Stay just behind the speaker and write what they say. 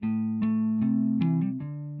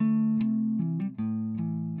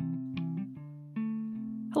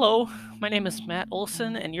Hello, my name is Matt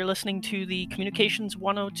Olson, and you're listening to the Communications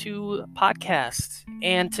 102 podcast.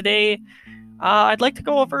 And today, I'd like to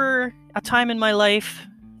go over a time in my life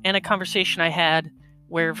and a conversation I had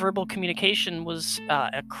where verbal communication was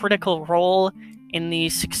a critical role in the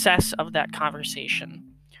success of that conversation.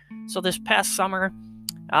 So, this past summer,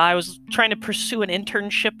 I was trying to pursue an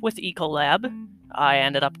internship with Ecolab. I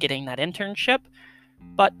ended up getting that internship,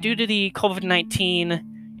 but due to the COVID-19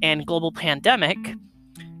 and global pandemic,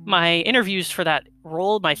 my interviews for that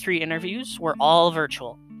role, my 3 interviews, were all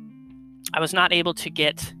virtual. I was not able to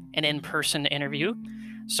get an in-person interview,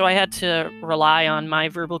 so I had to rely on my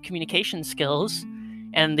verbal communication skills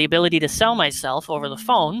and the ability to sell myself over the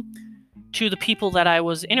phone to the people that I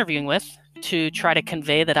was interviewing with to try to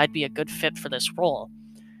convey that I'd be a good fit for this role.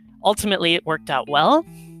 Ultimately, it worked out well,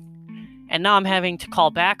 and now I'm having to call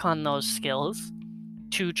back on those skills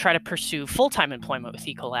to try to pursue full-time employment with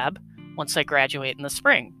Ecolab once I graduate in the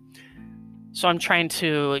spring. So I'm trying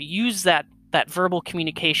to use that verbal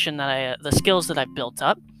communication the skills that I've built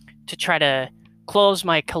up to try to close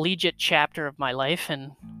my collegiate chapter of my life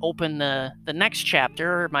and open the next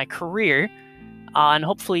chapter, my career, and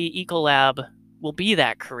hopefully Ecolab will be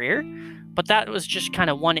that career. But that was just kind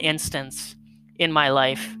of one instance in my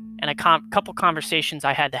life and a couple conversations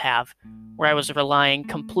I had to have where I was relying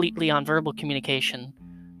completely on verbal communication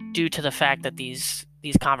due to the fact that these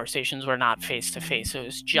conversations were not face-to-face. It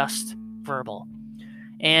was just verbal.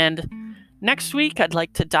 And next week, I'd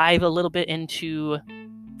like to dive a little bit into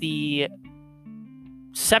the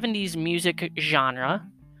 70s music genre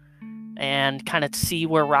and kind of see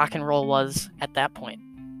where rock and roll was at that point.